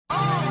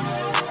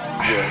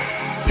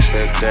Yeah, it's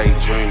that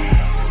daydreaming.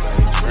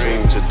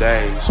 Dream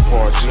today, it's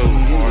part two.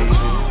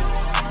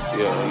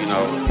 Yeah, you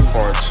know,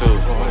 part two.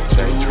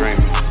 Daydreaming.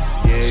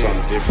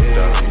 Something different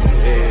though.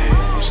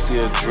 I'm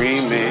still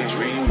dreaming.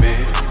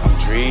 I'm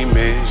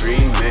dreaming.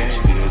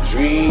 Still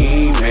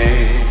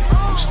dreaming.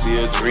 I'm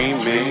still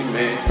dreaming.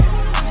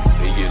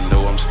 And you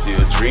know I'm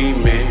still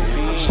dreaming.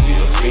 I'm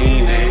still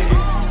fiending.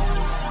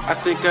 I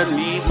think I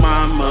need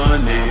my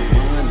money.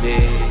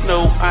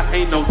 No, I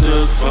ain't no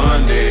good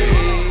funny.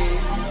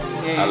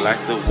 I like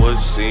the wood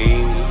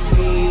scene.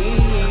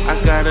 I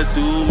gotta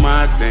do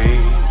my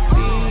thing.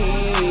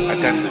 I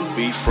got the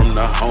beef from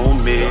the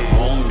homie.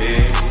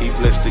 He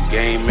blessed the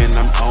game and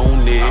I'm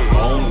on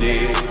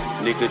it.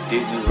 Nigga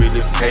didn't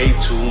really pay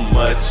too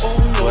much,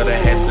 but I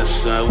had to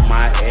show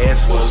my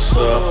ass what's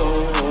up.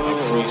 I'm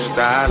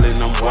freestyling,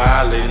 I'm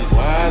wildin',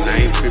 and I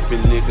ain't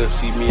trippin', nigga,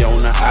 see me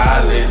on the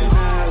island.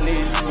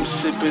 I'm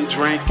sippin',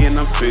 drinkin',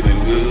 I'm feeling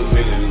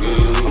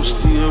good. I'm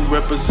still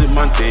represent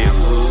my damn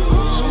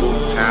hood.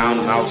 Spook town,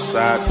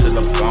 outside till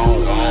I'm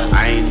gone.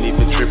 I ain't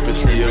even trippin',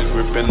 still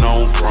grippin'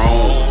 on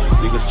chrome.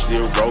 Nigga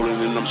still rollin'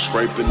 and I'm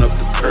scraping up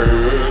the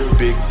curb.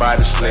 Big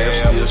body slab,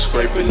 still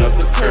scraping up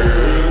the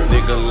curb.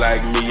 Nigga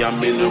like me,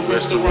 I'm in the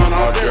restaurant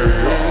all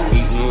dirt.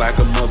 Eating like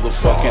a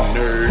motherfucking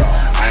nerd.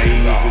 I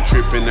ain't even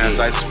trippin' as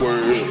I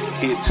swerve.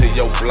 Hit to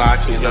your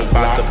block and I'm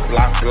about to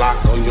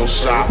block on your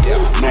shop.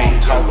 No, I'm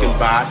talking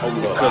about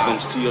because I'm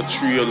still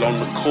trill on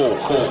the court.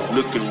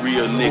 Looking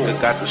real nigga,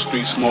 got the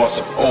street smart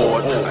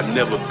support. I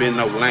never been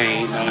no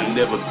lane, I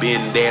never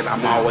been that.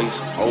 I'm always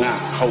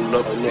hold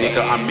up,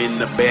 nigga, I'm in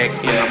the back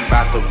and I'm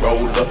about to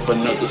roll up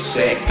another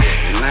sack.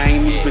 And I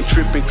ain't even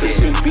trippin' cause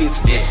this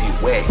bitch is she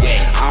whack.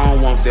 I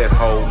don't want that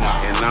hoe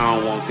and I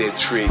don't want that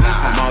trick.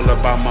 I'm all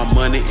about my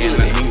money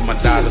and I need my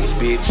dollars,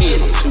 bitch.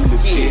 I'm too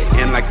legit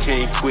and I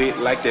can't quit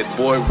like that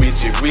boy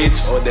Richie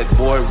Rich or that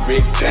boy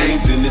Rick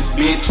James in this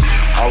bitch.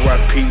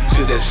 R.I.P.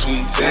 to that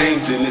sweet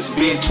James in this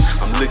bitch.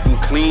 I'm looking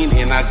clean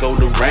and I go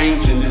to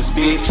range in this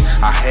bitch.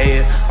 I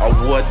had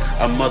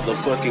a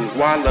motherfucking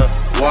walla.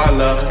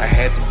 I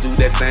had to do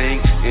that thing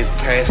and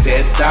pass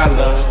that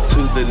dollar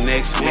to the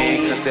next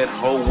man, cause that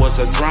hoe was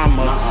a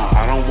drama.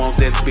 I don't want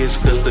that bitch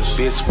cause the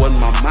bitch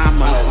wasn't my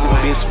mama. The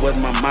bitch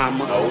wasn't my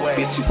mama.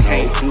 Bitch, you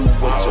can't do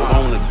what you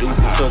wanna do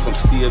because I'm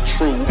still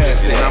true.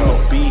 And I'ma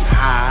be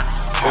high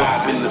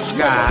up in the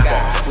sky,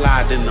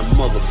 fly in the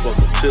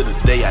motherfucker till the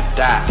day I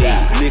die.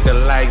 Nigga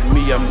like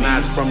me, I'm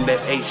not from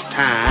that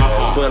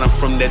H-time, but I'm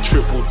from that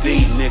Triple D,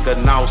 nigga,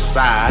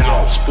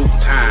 Northside, Spook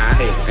time.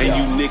 And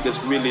you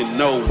niggas really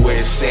know where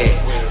it's at,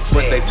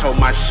 but they tore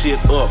my shit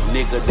up,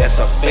 nigga, that's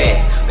a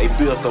fact. They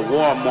built a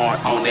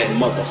Walmart on that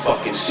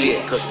motherfucking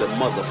shit, cause the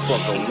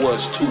motherfucker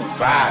was too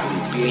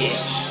violent,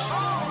 bitch.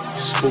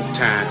 Spook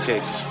time,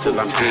 Texas, till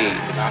I'm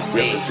dead.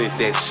 Represent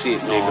that shit,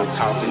 nigga,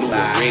 talking to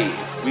a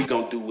red. We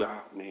gon' do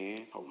out,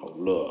 man.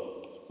 Hold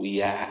up.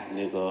 We out,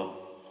 nigga.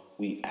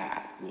 We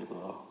out,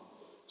 nigga.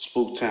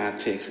 Spook time,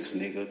 Texas,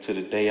 nigga. To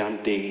the day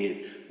I'm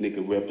dead,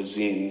 nigga,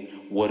 representing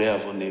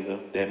whatever,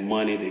 nigga. That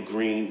money, that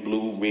green,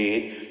 blue,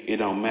 red, it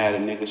don't matter,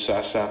 nigga.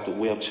 Shouts out to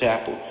Webb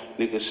Chapel,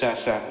 nigga.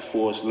 Shouts out to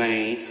Forest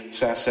Lane.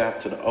 Shouts out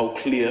to the Oak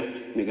Cliff,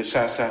 nigga.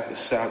 Shouts out to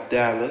South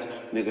Dallas,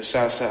 nigga.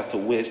 Shouts out to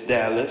West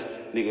Dallas,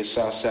 nigga.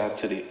 Shouts out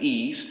to the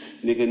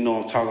East, nigga.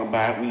 Know I'm talking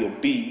about. We a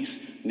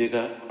beast.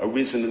 Nigga,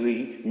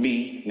 originally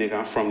me, nigga,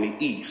 I'm from the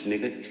East,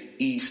 nigga.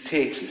 East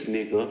Texas,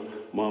 nigga.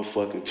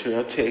 Motherfucking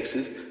Terrell,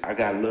 Texas. I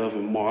got love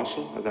in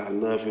Marshall. I got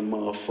love in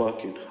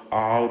motherfucking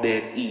all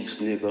that East,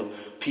 nigga.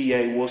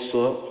 PA, what's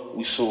up?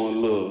 We showing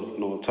love. You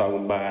know what I'm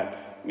talking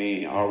about?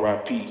 Man,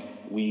 R.I.P.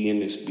 We in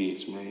this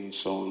bitch, man.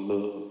 Showing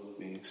love,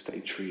 man.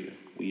 Stay trill.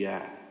 We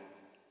out.